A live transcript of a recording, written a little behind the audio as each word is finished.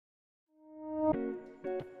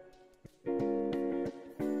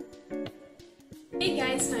Hey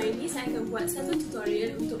guys, hari ini saya akan buat satu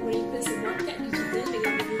tutorial untuk mereka sebuah kad digital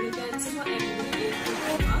dengan menggunakan sebuah app ini iaitu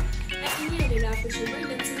CANVA. App ini adalah percuma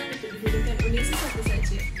dan senang untuk digunakan oleh sesiapa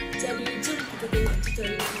saja. Jadi, jom kita tengok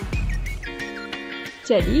tutorial ini.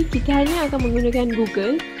 Jadi, kita hanya akan menggunakan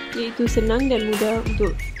Google, iaitu senang dan mudah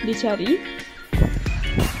untuk dicari.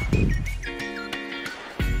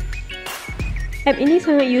 App ini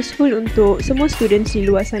sangat useful untuk semua students di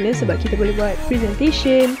luar sana sebab kita boleh buat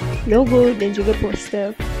presentation, logo dan juga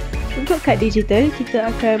poster. Untuk kad digital, kita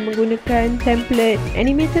akan menggunakan template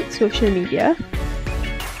animated social media.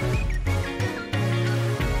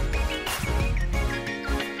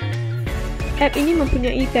 App ini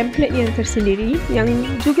mempunyai template yang tersendiri yang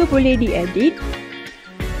juga boleh diedit,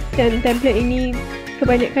 dan template ini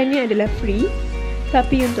kebanyakannya adalah free.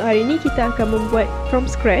 Tapi untuk hari ini kita akan membuat from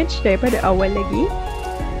scratch daripada awal lagi.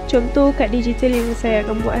 Contoh kad digital yang saya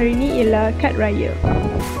akan buat hari ini ialah kad raya.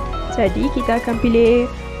 Jadi kita akan pilih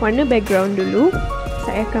warna background dulu.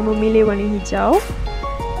 Saya akan memilih warna hijau.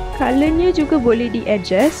 Colornya juga boleh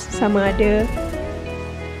di-adjust sama ada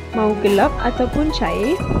mau gelap ataupun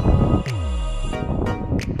cair.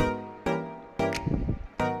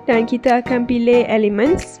 Dan kita akan pilih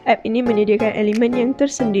elements. App ini menyediakan elemen yang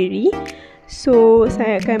tersendiri. So,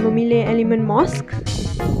 saya akan memilih elemen mosque.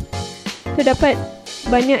 Terdapat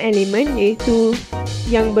banyak elemen iaitu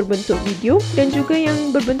yang berbentuk video dan juga yang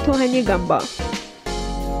berbentuk hanya gambar.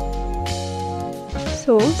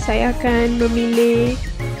 So, saya akan memilih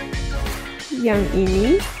yang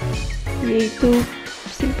ini iaitu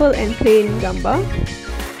simple and plain gambar.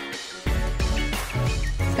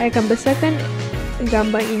 Saya akan besarkan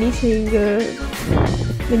gambar ini sehingga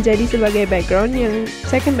menjadi sebagai background, yang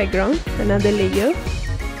second background, another layer.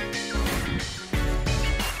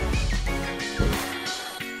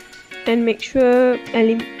 And make sure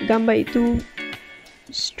gambar itu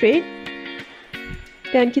straight.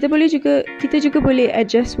 Dan kita juga boleh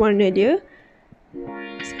adjust warna dia.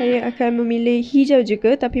 Saya akan memilih hijau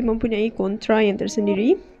juga tapi mempunyai kontra yang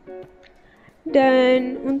tersendiri.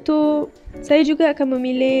 Dan untuk saya juga akan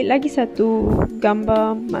memilih lagi satu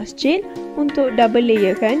gambar masjid untuk double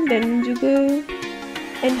layer kan, dan juga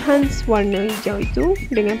enhance warna hijau itu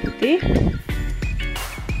dengan putih.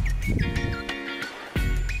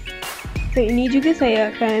 Dan ini juga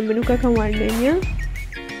saya akan menukarkan warnanya,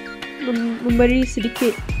 memberi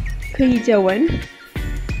sedikit kehijauan.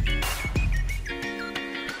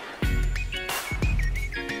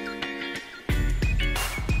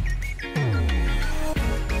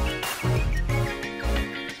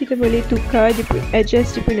 Kita boleh tukar,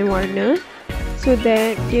 adjust dia punya warna so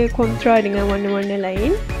that dia kontra dengan warna-warna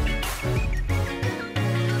lain.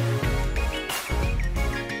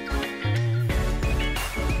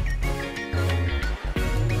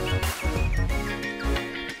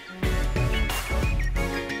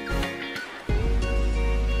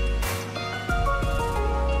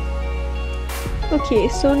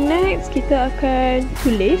 Okay, so next kita akan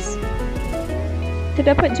tulis.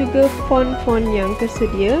 Terdapat juga font-font yang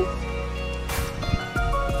tersedia.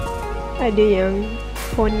 Ada yang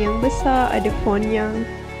font yang besar, ada font yang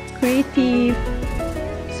kreatif.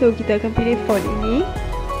 So kita akan pilih font ini.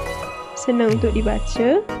 Senang untuk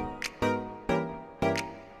dibaca.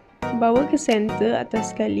 Bawa ke center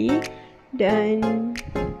atas sekali dan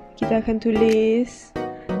kita akan tulis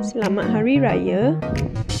Selamat Hari Raya.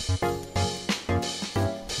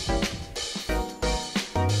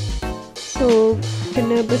 So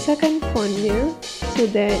kena besarkan fontnya so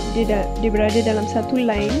that dia berada dalam satu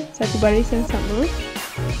line, satu baris yang sama.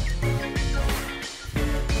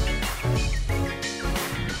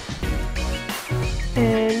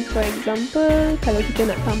 And for example, kalau kita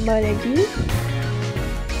nak tambah lagi,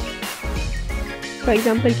 for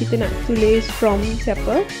example kita nak tulis from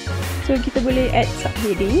siapa, so kita boleh add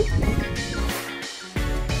subheading.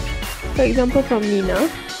 For example from Nina.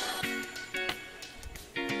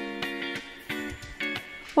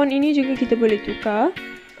 Font ini juga kita boleh tukar.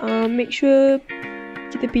 Make sure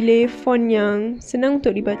kita pilih font yang senang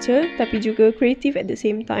untuk dibaca tapi juga kreatif at the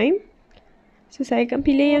same time. So saya akan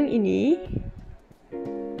pilih yang ini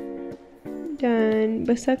dan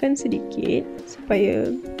besarkan sedikit supaya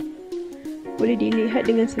boleh dilihat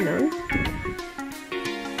dengan senang.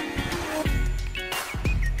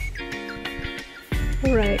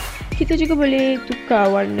 Alright, kita juga boleh tukar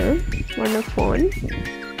warna font.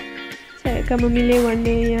 Saya akan memilih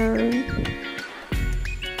warna yang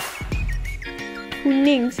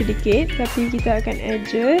kuning sedikit, tapi kita akan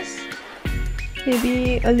adjust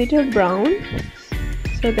maybe a little brown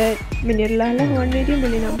so that menyerlah warna dia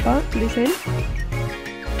boleh nampak tulisan.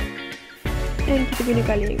 And kita guna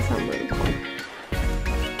color yang sama.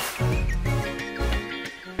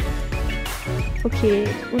 Okey,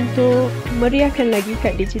 untuk meriahkan lagi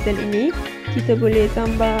kad digital ini, kita boleh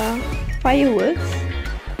tambah fireworks.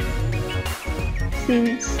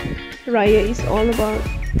 Since Raya is all about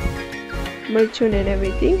mercun and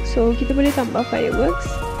everything, so kita boleh tambah fireworks.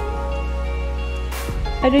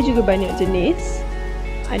 Ada juga banyak jenis.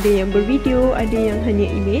 Ada yang bervideo, ada yang hanya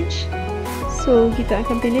image. So kita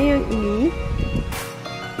akan pilih yang ini.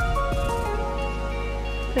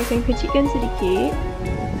 Saya akan kecilkan sedikit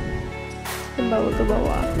dan bawa ke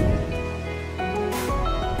bawah.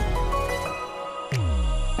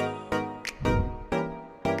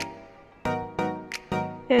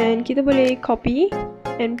 Dan kita boleh copy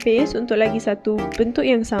and paste untuk lagi satu bentuk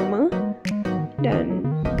yang sama. Dan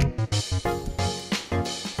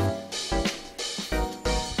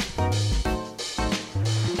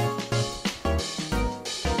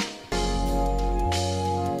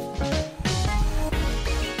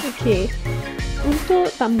okay,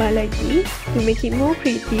 untuk tambah lagi, to make it more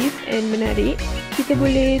creative and menarik, kita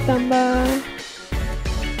boleh tambah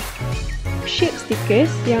shape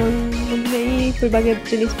stickers yang mempunyai pelbagai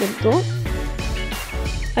jenis bentuk.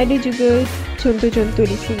 Ada juga contoh-contoh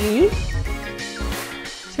di sini.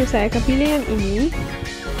 So saya akan pilih yang ini.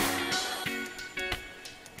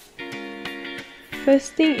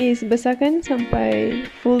 First thing is besarkan sampai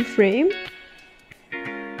full frame.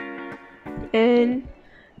 And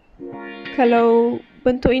kalau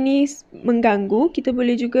bentuk ini mengganggu, kita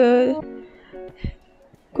boleh juga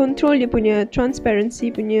control dia punya transparency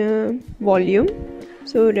punya volume.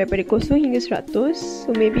 So daripada 0 hingga 100.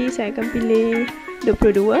 So maybe saya akan pilih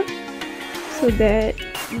 22 so that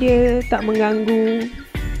dia tak mengganggu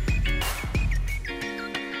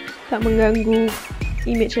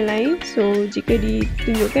image yang lain. So jika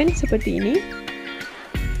ditunjukkan seperti ini.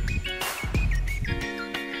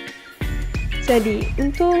 Jadi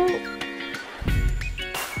untuk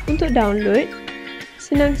download,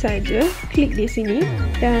 senang saja, klik di sini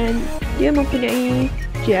dan dia mempunyai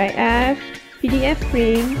GIF, PDF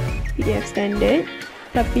print, PDF standard,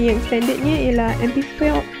 tapi yang standardnya ialah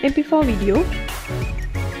MP4 video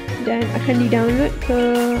dan akan di-download ke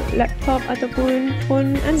laptop ataupun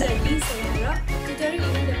phone anda. Jadi saya harap